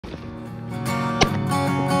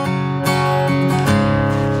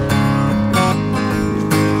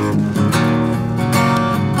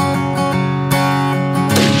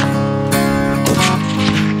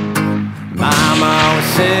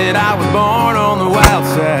I was born on the wild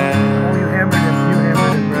side. Oh, you hammered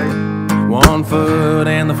him, right? One foot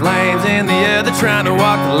in the flames and the other trying to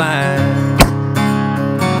walk the line.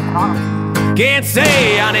 Can't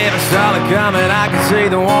say I never saw it coming, I can see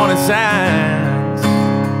the warning signs.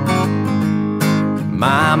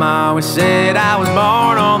 Mama always said I was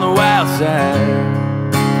born on the wild side.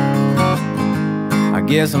 I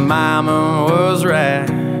guess Mama was right.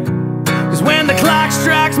 'Cause when the clock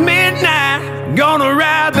strikes midnight, I'm gonna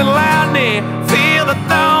ride the lightning, feel the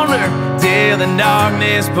thunder, till the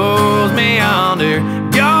darkness pulls me under.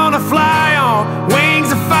 Gonna fly on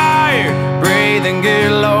wings of fire, breathing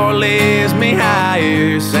good Lord lifts me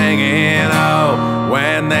higher. Singing, oh,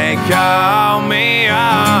 when they call me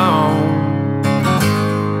home.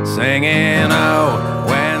 Singing, oh,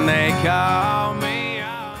 when they call me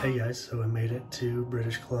home. Hey guys, so we made it to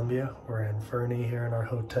British Columbia. We're in Fernie here in our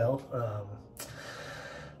hotel.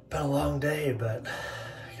 Been a long day, but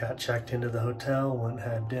got checked into the hotel, went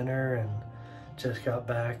and had dinner, and just got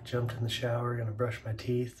back, jumped in the shower, gonna brush my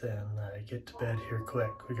teeth and get to bed here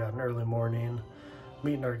quick. We got an early morning,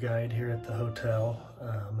 meeting our guide here at the hotel,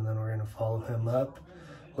 and then we're gonna follow him up,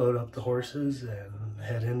 load up the horses, and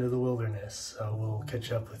head into the wilderness. So we'll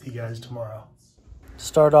catch up with you guys tomorrow.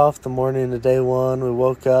 Start off the morning of day one, we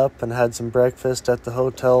woke up and had some breakfast at the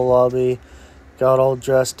hotel lobby, got all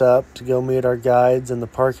dressed up to go meet our guides in the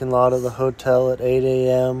parking lot of the hotel at 8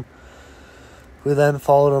 a.m. We then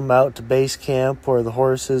followed them out to base camp where the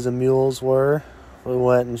horses and mules were. We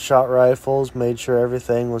went and shot rifles, made sure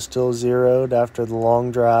everything was still zeroed after the long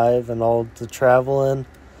drive and all the traveling.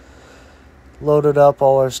 Loaded up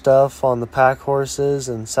all our stuff on the pack horses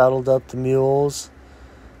and saddled up the mules.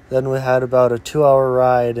 Then we had about a 2-hour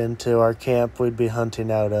ride into our camp we'd be hunting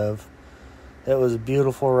out of. It was a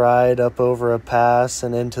beautiful ride up over a pass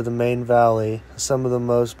and into the main valley, some of the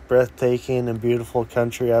most breathtaking and beautiful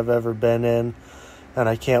country I've ever been in, and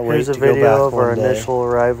I can't wait to go back one day. Here's a video of our initial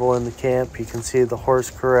arrival in the camp. You can see the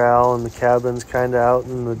horse corral and the cabins kind of out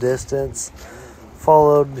in the distance.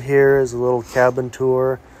 Followed here is a little cabin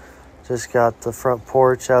tour. Just got the front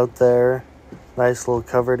porch out there. Nice little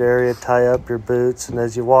covered area, tie up your boots, and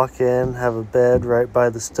as you walk in, have a bed right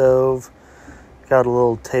by the stove. Got a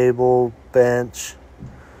little table, bench,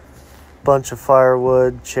 bunch of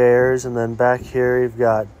firewood, chairs, and then back here you've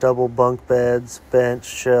got double bunk beds, bench,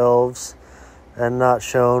 shelves, and not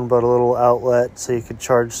shown but a little outlet so you could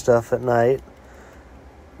charge stuff at night.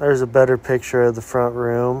 There's a better picture of the front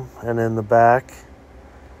room, and in the back,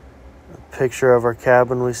 a picture of our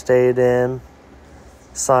cabin we stayed in,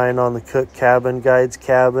 sign on the cook cabin, guide's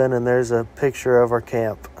cabin, and there's a picture of our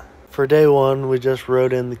camp. For day one, we just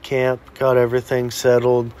rode in the camp, got everything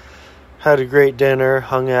settled, had a great dinner,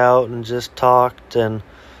 hung out, and just talked, and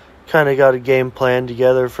kind of got a game plan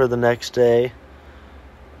together for the next day.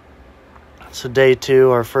 So day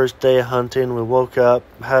two, our first day of hunting, we woke up,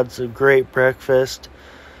 had a great breakfast,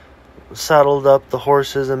 saddled up the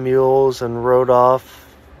horses and mules, and rode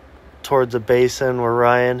off towards a basin where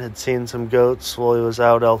Ryan had seen some goats while he was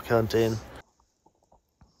out elk hunting.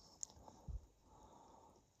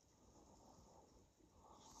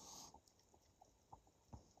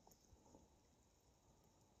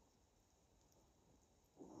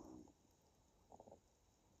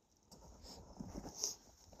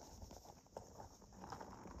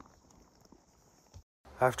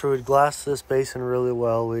 After we'd glassed this basin really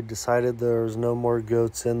well, we decided there was no more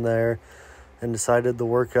goats in there and decided to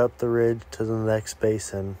work up the ridge to the next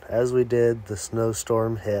basin. As we did, the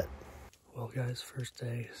snowstorm hit. Well guys, first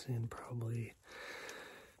day, seeing probably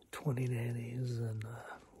 20 nannies and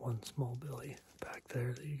one small billy back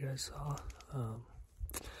there that you guys saw.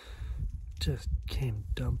 Just came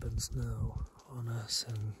dumping snow on us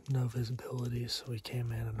and no visibility, so we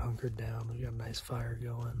came in and hunkered down. We got a nice fire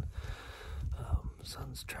going.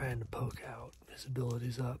 Sun's trying to poke out,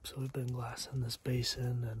 visibility's up, so we've been glassing this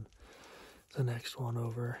basin and the next one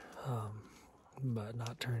over, but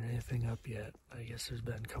not turning anything up yet. I guess there's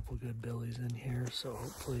been a couple good billies in here, so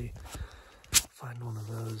hopefully find one of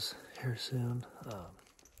those here soon.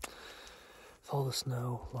 With all the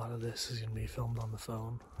snow, a lot of this is going to be filmed on the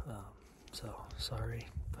phone, so sorry,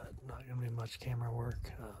 but not going to be much camera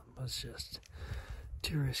work. It's just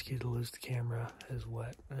too risky to lose the camera as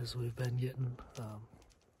wet as we've been getting.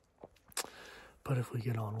 But if we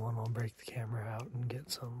get on one, I'll break the camera out and get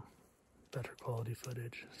some better quality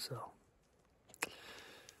footage. So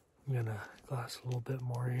I'm gonna glass a little bit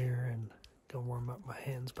more here and go warm up my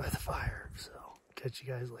hands by the fire. So catch you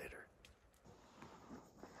guys later.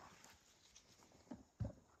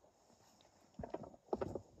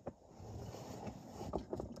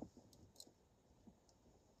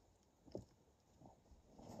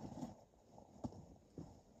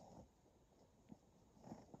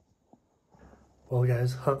 Well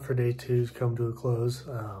guys, hunt for day 2's come to a close.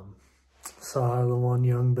 Saw the one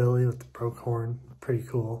young Billy with the broke horn, pretty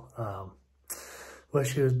cool.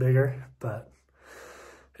 Wish he was bigger, but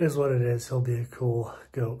it is what it is. He'll be a cool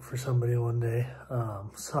goat for somebody one day.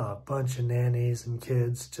 Saw a bunch of nannies and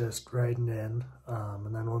kids just riding in.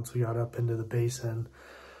 And then once we got up into the basin,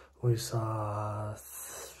 we saw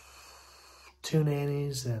 2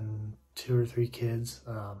 nannies and 2 or 3 kids.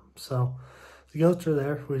 So the goats are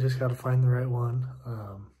there. We just got to find the right one.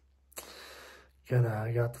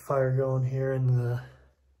 I got the fire going here in the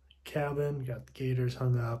cabin. Got the gators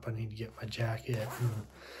hung up. I need to get my jacket and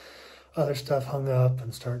other stuff hung up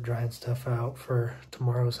and start drying stuff out for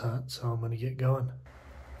tomorrow's hunt. So I'm going to get going.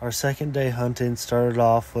 Our second day hunting started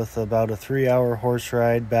off with about a 3-hour horse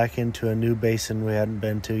ride back into a new basin we hadn't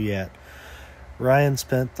been to yet. Ryan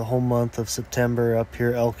spent the whole month of September up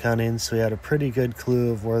here elk hunting, so he had a pretty good clue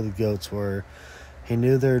of where the goats were. He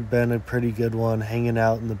knew there had been a pretty good one hanging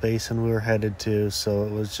out in the basin we were headed to, so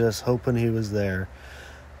it was just hoping he was there.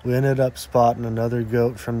 We ended up spotting another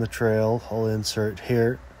goat from the trail, I'll insert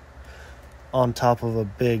here, on top of a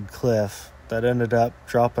big cliff that ended up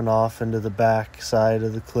dropping off into the back side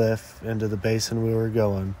of the cliff into the basin we were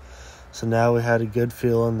going. So now we had a good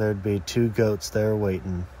feeling there'd be 2 goats there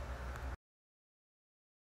waiting.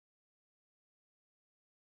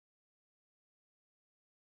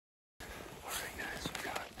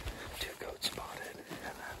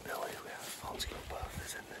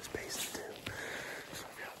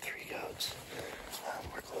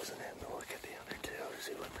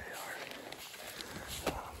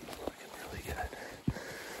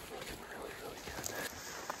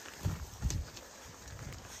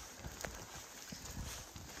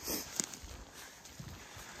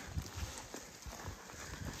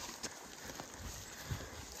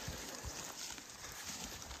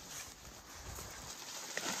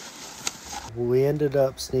 We ended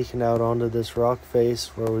up sneaking out onto this rock face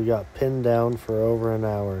where we got pinned down for over an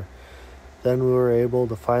hour. Then we were able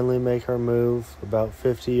to finally make our move about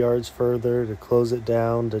 50 yards further to close it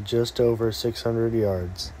down to just over 600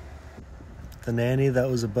 yards. The nanny that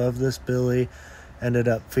was above this billy ended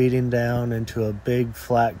up feeding down into a big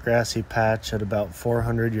flat grassy patch at about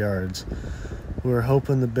 400 yards. We were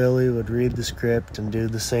hoping the billy would read the script and do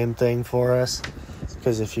the same thing for us,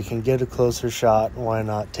 because if you can get a closer shot, why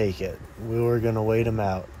not take it? We were going to wait him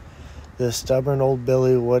out. This stubborn old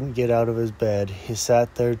billy wouldn't get out of his bed. He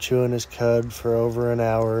sat there chewing his cud for over an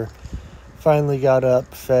hour, finally got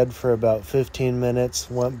up, fed for about 15 minutes,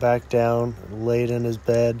 went back down, laid in his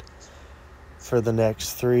bed for the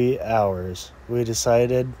next 3 hours. We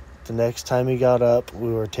decided the next time he got up,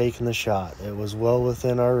 we were taking the shot. It was well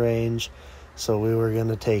within our range, so we were going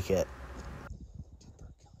to take it.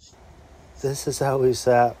 This is how we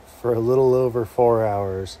sat for a little over 4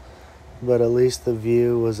 hours, but at least the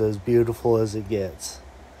view was as beautiful as it gets.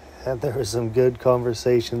 And there were some good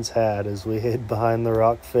conversations had as we hid behind the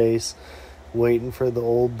rock face, waiting for the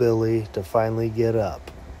old billy to finally get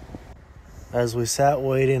up. As we sat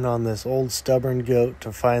waiting on this old stubborn goat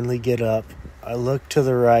to finally get up, I looked to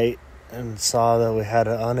the right and saw that we had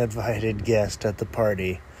an uninvited guest at the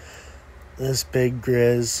party. This big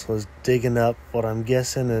grizz was digging up what I'm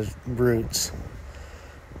guessing is roots.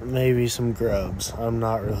 Maybe some grubs. I'm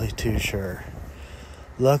not really too sure.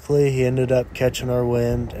 Luckily, he ended up catching our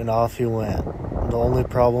wind and off he went. The only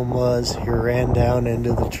problem was he ran down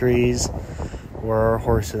into the trees where our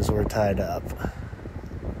horses were tied up.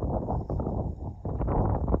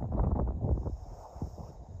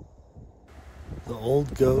 The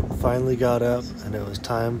old goat finally got up, and it was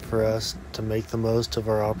time for us to make the most of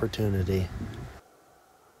our opportunity.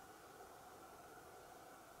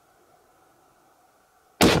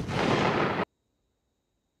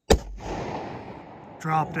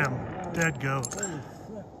 Dropped him. Dead goat. Oh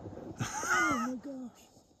my gosh.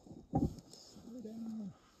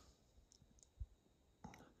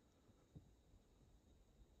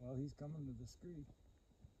 Well, he's coming to the street.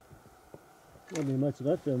 Won't be much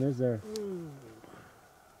left of him, is there?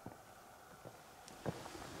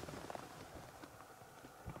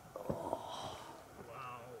 Oh.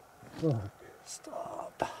 Wow. Look.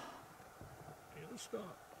 Stop. It'll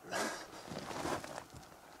stop.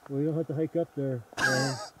 Well, you don't have to hike up there.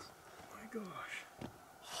 Oh my gosh.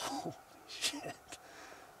 Holy shit.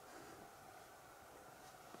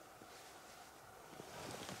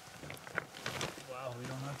 Wow, we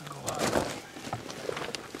don't have to go out.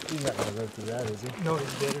 He's not going to live through that, is he? No,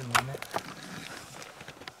 he's dead in a minute.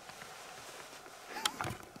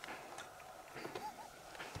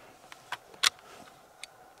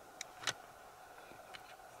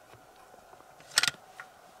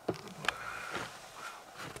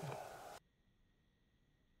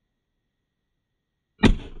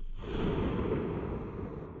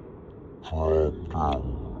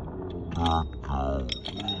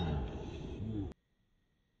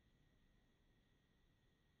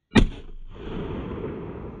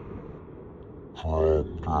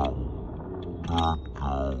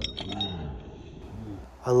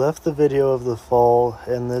 I left the video of the fall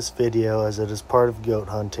in this video as it is part of goat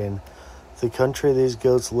hunting. The country these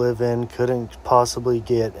goats live in couldn't possibly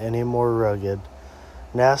get any more rugged.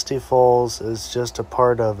 Nasty Falls is just a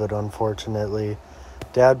part of it, unfortunately.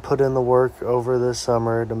 Dad put in the work over this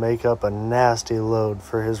summer to make up a nasty load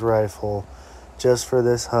for his rifle just for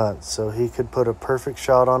this hunt, so he could put a perfect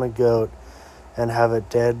shot on a goat and have it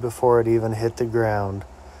dead before it even hit the ground.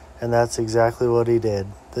 And that's exactly what he did.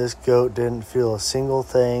 This goat didn't feel a single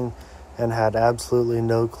thing and had absolutely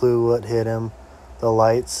no clue what hit him. The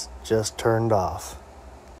lights just turned off.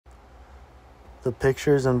 The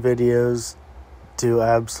pictures and videos do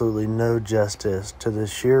absolutely no justice to the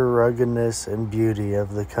sheer ruggedness and beauty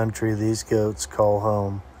of the country these goats call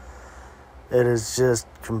home. It is just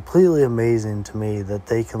completely amazing to me that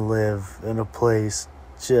they can live in a place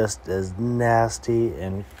just as nasty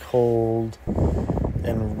and cold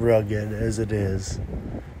and rugged as it is.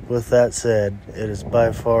 With that said, it is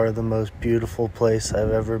by far the most beautiful place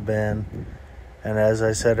I've ever been, and as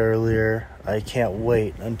I said earlier, I can't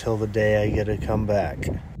wait until the day I get to come back.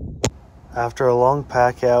 After a long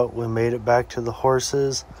pack out, we made it back to the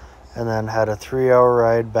horses and then had a 3-hour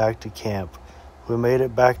ride back to camp. We made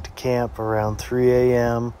it back to camp around 3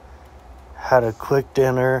 a.m., had a quick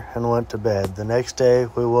dinner, and went to bed. The next day,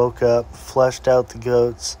 we woke up, fleshed out the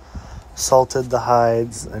goats, salted the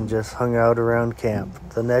hides, and just hung out around camp.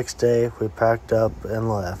 The next day, we packed up and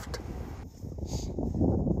left.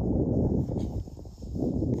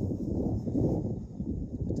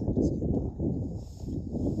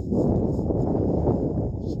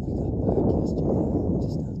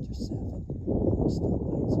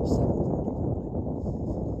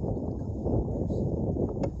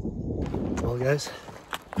 Well, guys,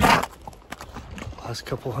 last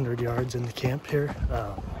couple 100 yards in the camp here.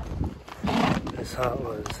 This hunt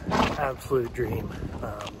was an absolute dream.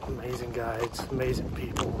 Amazing guides, amazing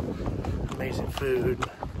people, amazing food.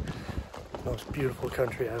 Most beautiful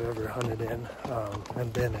country I've ever hunted in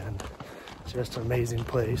and been in. Just an amazing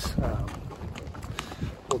place.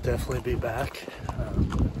 We'll definitely be back.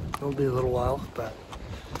 It'll be a little while, but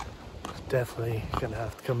definitely gonna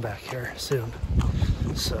have to come back here soon.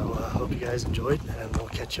 So hope you guys enjoyed, and we'll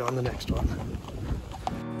catch you on the next one.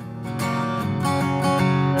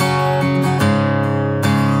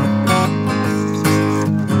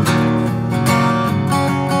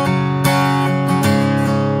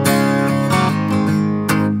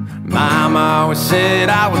 Mama always said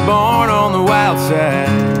I was born on the wild side.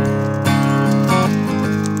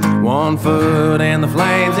 One foot in the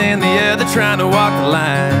flames and the other trying to walk the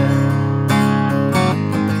line.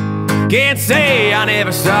 Can't say I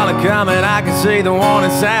never saw it coming, I can see the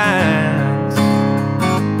warning signs.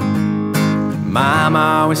 Mama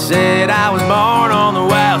always said I was born on the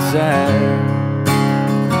wild side.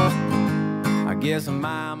 I guess I'm